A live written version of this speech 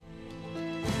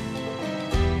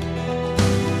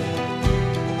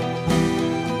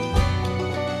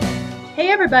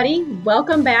everybody,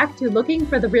 welcome back to Looking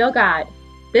for the Real God.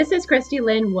 This is Christy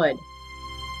Lynn Wood.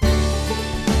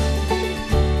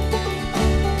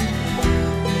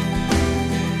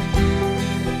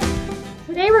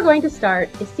 Today we're going to start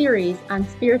a series on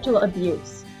spiritual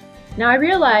abuse. Now I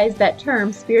realize that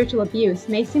term spiritual abuse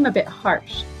may seem a bit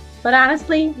harsh, but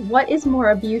honestly, what is more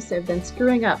abusive than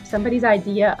screwing up somebody's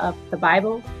idea of the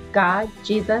Bible, God,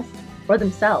 Jesus, or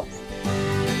themselves?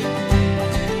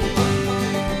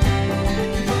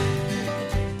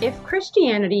 If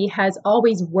Christianity has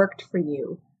always worked for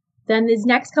you, then these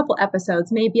next couple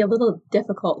episodes may be a little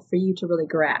difficult for you to really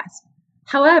grasp.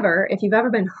 However, if you've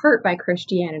ever been hurt by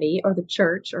Christianity or the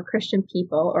church or Christian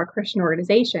people or a Christian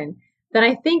organization, then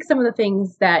I think some of the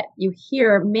things that you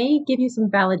hear may give you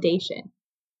some validation.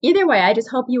 Either way, I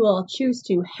just hope you will choose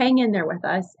to hang in there with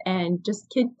us and just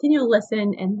continue to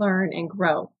listen and learn and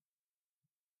grow.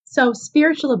 So,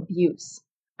 spiritual abuse.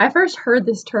 I first heard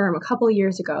this term a couple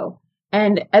years ago.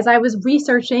 And as I was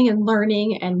researching and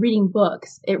learning and reading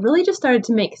books, it really just started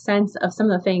to make sense of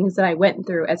some of the things that I went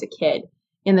through as a kid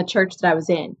in the church that I was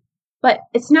in. But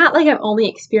it's not like I've only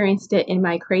experienced it in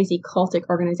my crazy cultic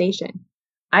organization.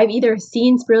 I've either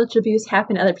seen spiritual abuse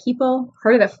happen to other people,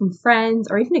 heard of it from friends,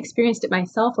 or even experienced it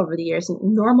myself over the years in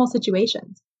normal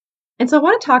situations. And so I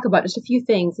want to talk about just a few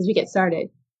things as we get started.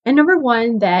 And number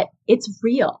one, that it's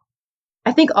real.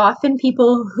 I think often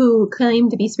people who claim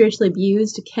to be spiritually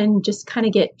abused can just kind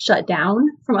of get shut down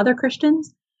from other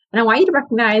Christians. And I want you to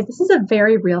recognize this is a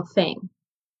very real thing.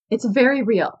 It's very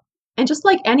real. And just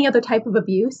like any other type of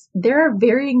abuse, there are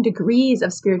varying degrees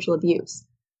of spiritual abuse.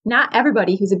 Not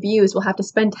everybody who's abused will have to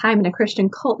spend time in a Christian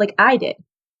cult like I did.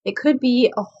 It could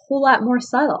be a whole lot more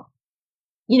subtle.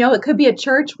 It could be a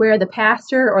church where the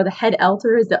pastor or the head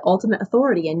elder is the ultimate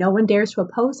authority and no one dares to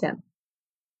oppose him.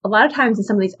 A lot of times in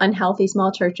some of these unhealthy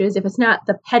small churches, if it's not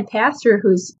the head pastor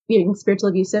who's being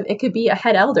spiritually abusive, it could be a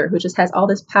head elder who just has all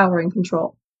this power and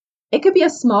control. It could be a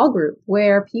small group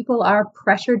where people are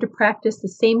pressured to practice the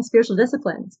same spiritual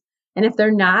disciplines. And if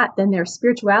they're not, then their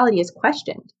spirituality is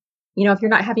questioned. If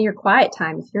you're not having your quiet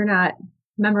time, if you're not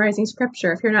memorizing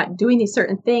scripture, if you're not doing these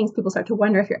certain things, people start to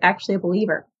wonder if you're actually a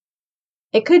believer.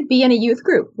 It could be in a youth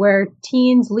group where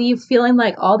teens leave feeling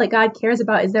like all that God cares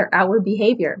about is their outward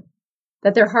behavior,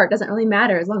 that their heart doesn't really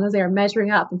matter as long as they are measuring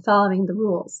up and following the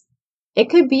rules. It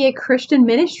could be a Christian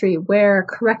ministry where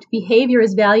correct behavior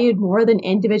is valued more than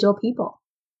individual people.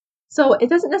 So it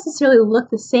doesn't necessarily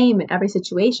look the same in every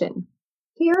situation.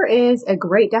 Here is a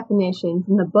great definition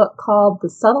from the book called The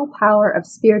Subtle Power of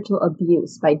Spiritual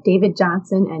Abuse by David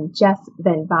Johnson and Jeff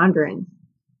Van Vonderen.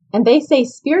 And they say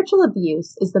spiritual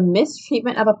abuse is the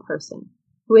mistreatment of a person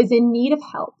who is in need of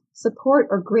help, support,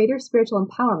 or greater spiritual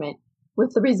empowerment,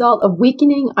 with the result of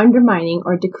weakening, undermining,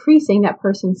 or decreasing that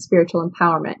person's spiritual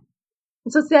empowerment.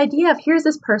 And so it's the idea of here's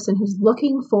this person who's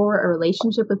looking for a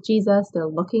relationship with Jesus, they're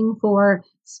looking for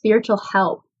spiritual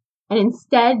help, and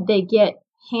instead they get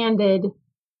handed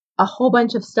a whole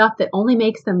bunch of stuff that only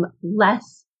makes them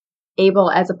less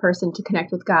able as a person to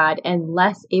connect with God and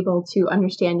less able to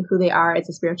understand who they are as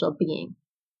a spiritual being.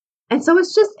 And so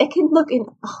it can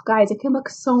look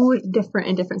so different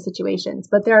in different situations,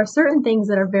 but there are certain things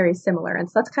that are very similar. And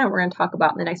so that's kind of what we're going to talk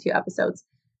about in the next few episodes.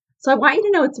 So I want you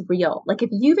to know it's real. Like if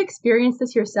you've experienced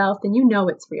this yourself, then you know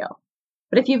it's real.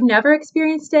 But if you've never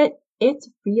experienced it, it's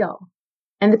real.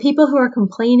 And the people who are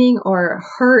complaining or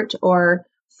hurt or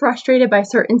frustrated by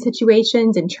certain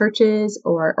situations in churches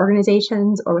or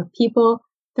organizations or with people,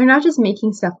 they're not just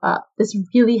making stuff up. This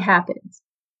really happens.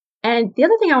 And the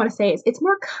other thing I want to say is it's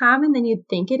more common than you'd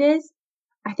think it is.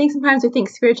 I think sometimes we think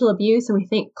spiritual abuse and we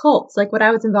think cults, like what I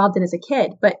was involved in as a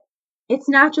kid, but it's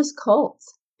not just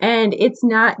cults. And it's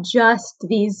not just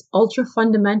these ultra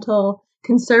fundamental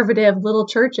conservative little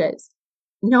churches.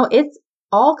 It's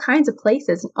all kinds of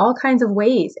places, in all kinds of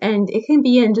ways. And it can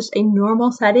be in just a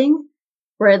normal setting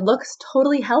where it looks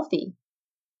totally healthy.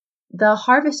 The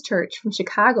Harvest Church from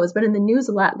Chicago has been in the news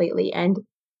a lot lately, and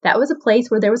that was a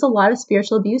place where there was a lot of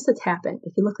spiritual abuse that's happened.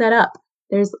 If you look that up,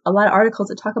 there's a lot of articles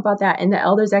that talk about that. And the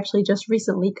elders actually just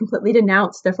recently completely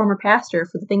denounced their former pastor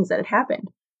for the things that had happened.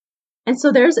 And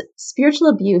so there's spiritual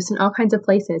abuse in all kinds of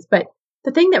places. But the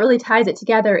thing that really ties it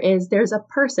together is there's a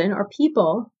person or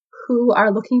people who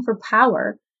are looking for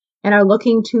power and are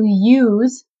looking to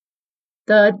use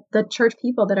the church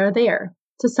people that are there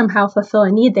to somehow fulfill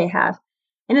a need they have.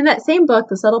 And in that same book,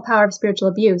 The Subtle Power of Spiritual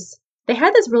Abuse, they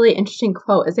had this really interesting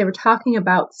quote as they were talking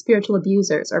about spiritual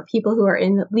abusers or people who are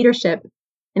in leadership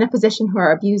in a position who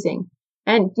are abusing.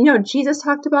 And, Jesus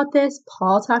talked about this.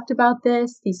 Paul talked about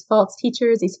this, these false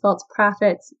teachers, these false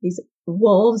prophets, these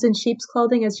wolves in sheep's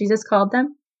clothing, as Jesus called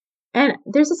them. And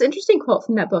there's this interesting quote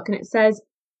from that book, and it says,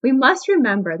 We must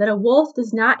remember that a wolf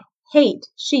does not hate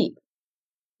sheep.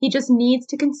 He just needs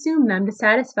to consume them to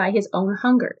satisfy his own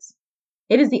hungers.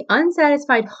 It is the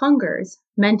unsatisfied hungers,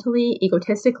 mentally,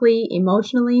 egotistically,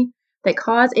 emotionally, that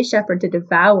cause a shepherd to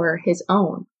devour his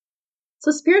own. So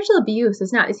spiritual abuse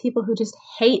is not these people who just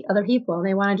hate other people and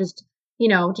they want to just,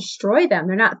 destroy them.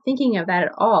 They're not thinking of that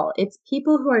at all. It's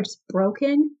people who are just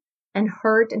broken and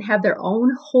hurt and have their own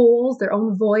holes, their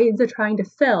own voids they're trying to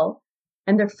fill.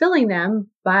 And they're filling them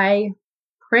by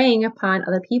preying upon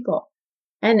other people.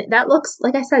 And that looks,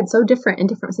 like I said, so different in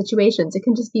different situations. It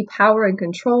can just be power and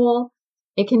control.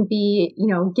 It can be,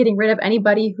 getting rid of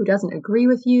anybody who doesn't agree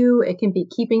with you. It can be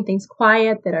keeping things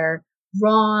quiet that are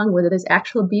wrong, whether there's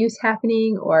actual abuse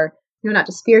happening or, not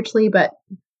just spiritually, but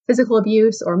physical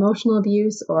abuse or emotional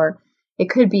abuse. Or it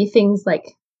could be things like,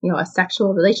 a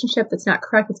sexual relationship that's not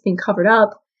correct, that's being covered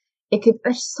up.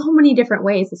 There's so many different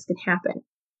ways this can happen.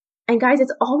 And guys,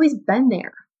 it's always been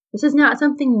there. This is not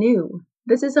something new.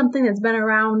 This is something that's been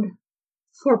around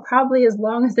for probably as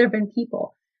long as there have been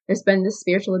people. There's been this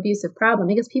spiritual abusive problem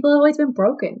because people have always been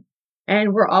broken.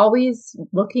 And we're always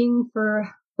looking for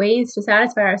ways to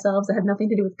satisfy ourselves that have nothing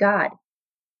to do with God.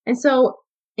 And so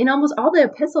in almost all the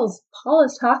epistles, Paul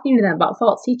is talking to them about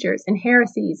false teachers and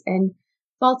heresies and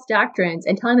false doctrines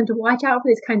and telling them to watch out for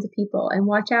these kinds of people and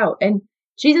watch out. And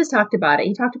Jesus talked about it.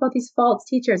 He talked about these false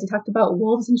teachers. He talked about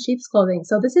wolves in sheep's clothing.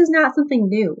 So this is not something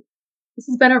new. This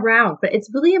has been around, but it's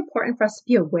really important for us to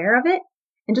be aware of it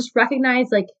and just recognize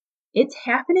it's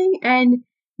happening. And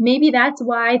maybe that's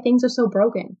why things are so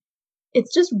broken.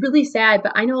 It's just really sad,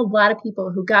 but I know a lot of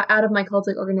people who got out of my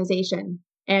cultic organization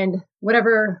and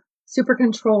whatever super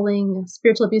controlling,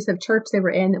 spiritual abusive church they were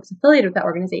in that was affiliated with that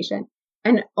organization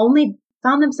and only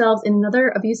found themselves in another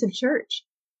abusive church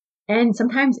and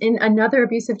sometimes in another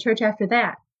abusive church after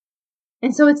that.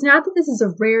 And so it's not that this is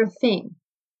a rare thing.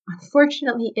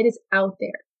 Unfortunately, it is out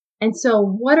there. And so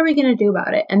what are we going to do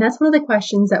about it? And that's one of the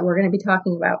questions that we're going to be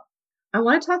talking about. I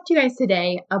want to talk to you guys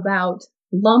today about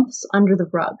lumps under the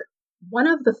rug. One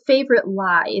of the favorite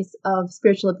lies of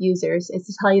spiritual abusers is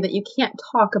to tell you that you can't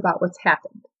talk about what's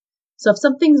happened. So if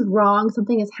something's wrong,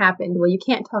 something has happened, well, you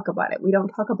can't talk about it. We don't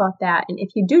talk about that. And if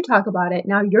you do talk about it,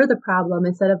 now you're the problem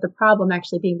instead of the problem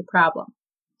actually being the problem.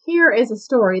 Here is a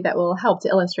story that will help to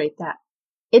illustrate that.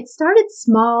 It started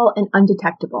small and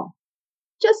undetectable.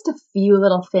 Just a few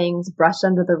little things brushed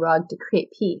under the rug to create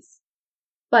peace.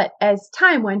 But as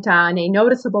time went on, a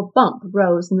noticeable bump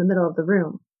rose in the middle of the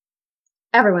room.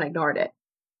 Everyone ignored it.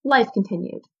 Life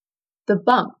continued. The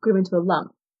bump grew into a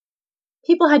lump.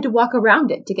 People had to walk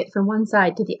around it to get from one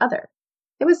side to the other.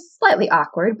 It was slightly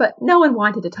awkward, but no one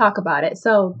wanted to talk about it,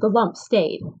 so the lump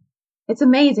stayed. It's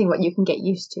amazing what you can get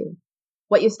used to,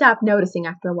 what you stop noticing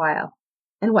after a while,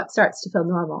 and what starts to feel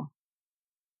normal.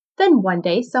 Then one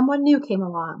day, someone new came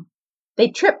along. They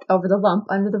tripped over the lump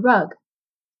under the rug.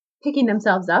 Picking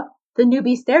themselves up, the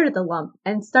newbie stared at the lump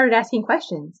and started asking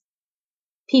questions.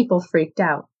 People freaked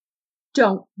out.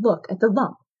 Don't look at the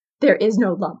lump. There is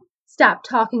no lump. Stop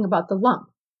talking about the lump.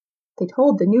 They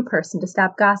told the new person to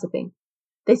stop gossiping.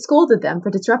 They scolded them for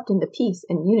disrupting the peace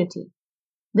and unity.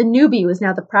 The newbie was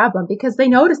now the problem because they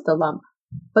noticed the lump,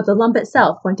 but the lump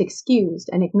itself went excused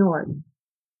and ignored.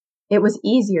 It was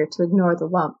easier to ignore the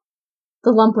lump.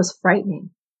 The lump was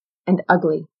frightening and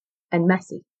ugly and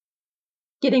messy.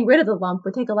 Getting rid of the lump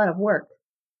would take a lot of work.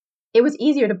 It was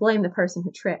easier to blame the person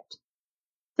who tripped.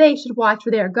 They should watch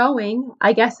where they are going.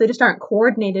 I guess they just aren't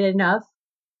coordinated enough.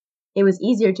 It was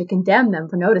easier to condemn them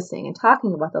for noticing and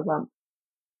talking about the lump.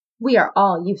 We are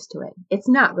all used to it. It's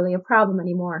not really a problem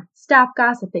anymore. Stop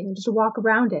gossiping and just walk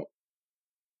around it.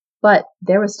 But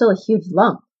there was still a huge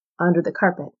lump under the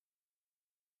carpet.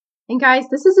 And guys,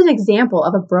 this is an example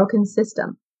of a broken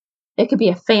system. It could be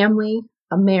a family,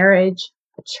 a marriage,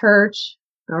 a church,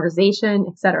 an organization,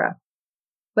 etc.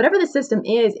 Whatever the system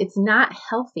is, it's not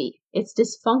healthy. It's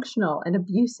dysfunctional and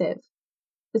abusive.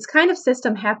 This kind of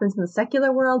system happens in the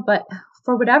secular world, but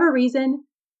for whatever reason,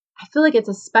 I feel like it's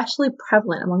especially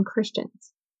prevalent among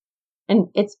Christians. And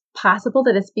it's possible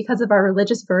that it's because of our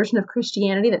religious version of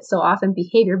Christianity that's so often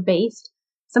behavior-based.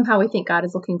 Somehow we think God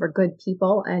is looking for good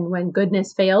people, and when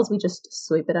goodness fails, we just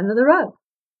sweep it under the rug.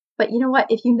 But you know what?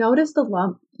 If you notice the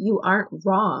lump, you aren't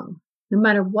wrong, no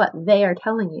matter what they are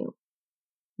telling you.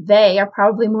 They are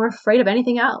probably more afraid of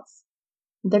anything else.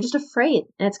 They're just afraid,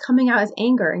 and it's coming out as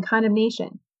anger and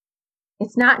condemnation.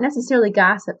 It's not necessarily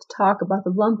gossip to talk about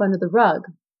the lump under the rug,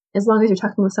 as long as you're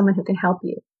talking with someone who can help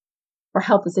you, or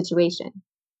help the situation,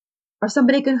 or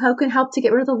somebody who can help to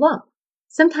get rid of the lump.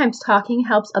 Sometimes talking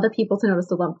helps other people to notice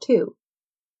the lump too.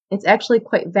 It's actually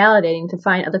quite validating to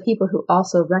find other people who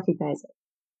also recognize it.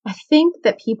 I think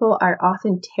that people are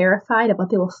often terrified of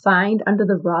what they will find under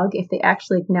the rug if they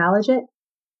actually acknowledge it,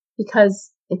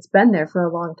 because it's been there for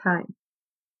a long time.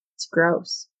 It's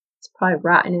gross. It's probably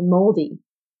rotten and moldy.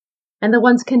 And the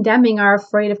ones condemning are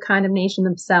afraid of condemnation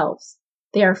themselves.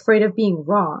 They are afraid of being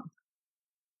wrong.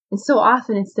 And so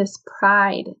often it's this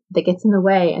pride that gets in the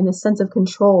way and this sense of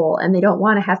control, and they don't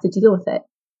want to have to deal with it.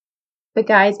 But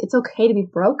guys, it's okay to be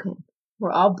broken.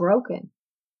 We're all broken.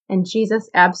 And Jesus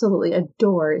absolutely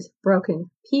adores broken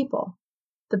people.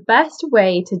 The best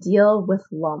way to deal with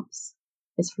lumps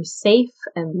is for safe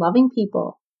and loving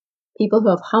people who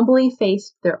have humbly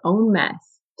faced their own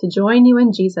mess, to join you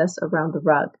and Jesus around the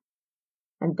rug.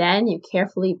 And then you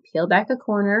carefully peel back a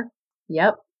corner.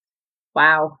 Yep.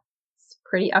 Wow. It's a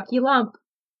pretty ucky lump.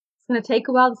 It's going to take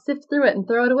a while to sift through it and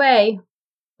throw it away,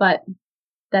 but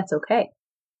that's okay.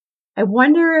 I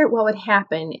wonder what would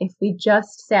happen if we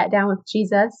just sat down with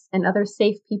Jesus and other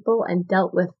safe people and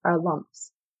dealt with our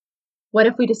lumps. What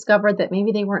if we discovered that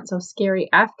maybe they weren't so scary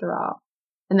after all,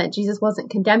 and that Jesus wasn't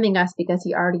condemning us because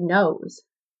he already knows,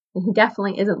 and he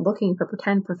definitely isn't looking for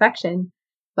pretend perfection,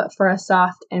 but for a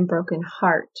soft and broken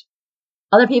heart.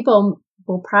 Other people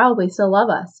will probably still love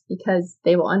us because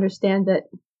they will understand that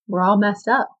we're all messed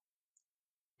up.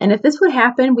 And if this would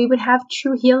happen, we would have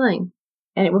true healing,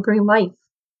 and it would bring life.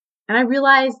 And I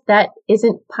realize that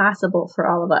isn't possible for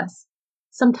all of us.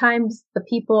 Sometimes the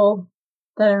people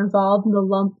that are involved in the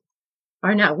lump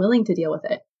are not willing to deal with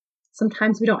it.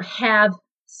 Sometimes we don't have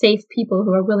safe people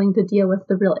who are willing to deal with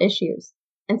the real issues.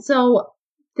 And so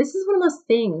this is one of those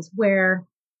things where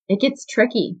it gets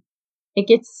tricky. It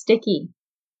gets sticky.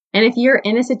 And if you're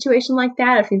in a situation like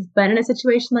that, if you've been in a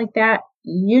situation like that,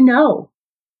 you know.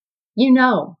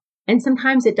 And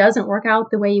sometimes it doesn't work out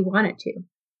the way you want it to.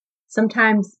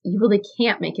 Sometimes you really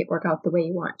can't make it work out the way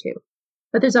you want to.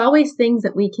 But there's always things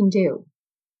that we can do.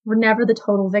 We're never the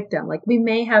total victim. Like, we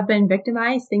may have been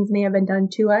victimized, things may have been done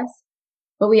to us,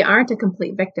 but we aren't a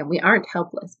complete victim. We aren't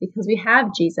helpless because we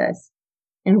have Jesus,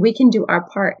 and we can do our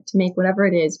part to make whatever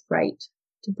it is right,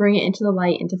 to bring it into the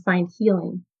light and to find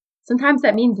healing. Sometimes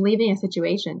that means leaving a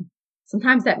situation.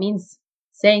 Sometimes that means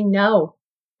saying no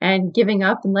and giving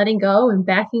up and letting go and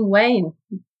backing away and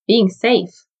being safe.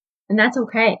 And that's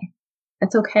okay.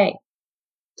 That's okay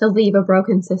to leave a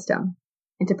broken system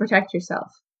and to protect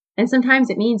yourself. And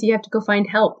sometimes it means you have to go find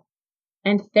help.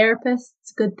 And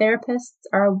therapists, good therapists,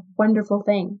 are a wonderful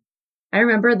thing. I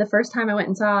remember the first time I went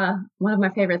and saw one of my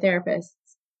favorite therapists.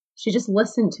 She just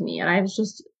listened to me, and I was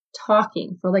just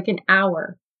talking for like an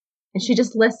hour. And she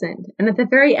just listened. And at the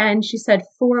very end, she said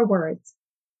 4 words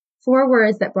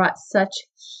that brought such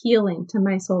healing to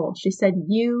my soul. She said,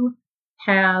 "You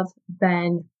have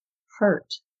been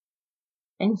hurt."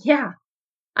 And yeah,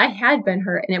 I had been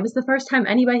hurt. And it was the first time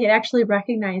anybody had actually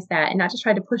recognized that and not just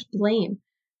tried to push blame.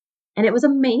 And it was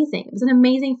amazing. It was an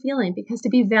amazing feeling, because to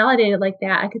be validated like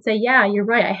that, I could say, yeah, you're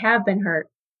right. I have been hurt.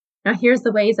 Now here's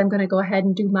the ways I'm going to go ahead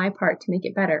and do my part to make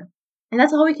it better. And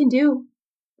that's all we can do.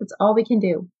 That's all we can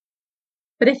do.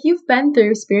 But if you've been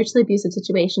through spiritually abusive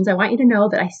situations, I want you to know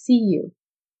that I see you.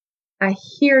 I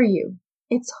hear you.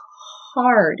 It's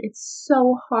hard. It's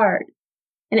so hard.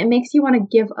 And it makes you want to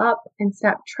give up and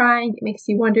stop trying. It makes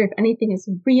you wonder if anything is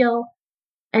real.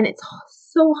 And it's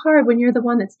so hard when you're the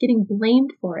one that's getting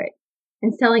blamed for it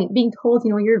and being told,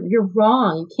 you're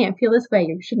wrong. You can't feel this way.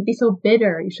 You shouldn't be so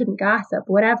bitter. You shouldn't gossip,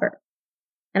 whatever.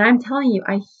 And I'm telling you,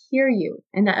 I hear you.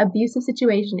 And that abusive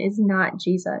situation is not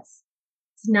Jesus.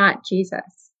 It's not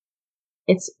Jesus.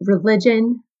 It's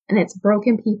religion, and it's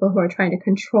broken people who are trying to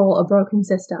control a broken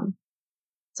system.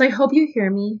 So I hope you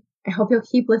hear me. I hope you'll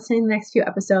keep listening the next few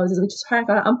episodes as we just try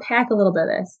to unpack a little bit of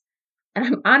this. And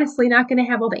I'm honestly not going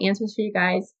to have all the answers for you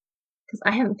guys, because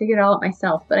I haven't figured it all out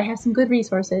myself, but I have some good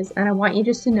resources, and I want you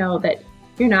just to know that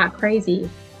you're not crazy.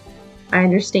 I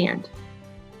understand.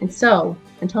 And so,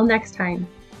 until next time,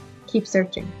 keep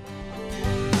searching.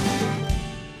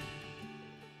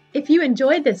 If you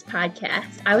enjoyed this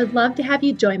podcast, I would love to have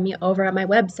you join me over on my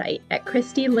website at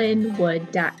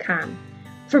ChristyLynnWood.com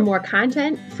for more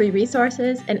content, free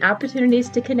resources, and opportunities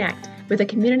to connect with a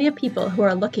community of people who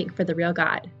are looking for the real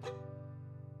God.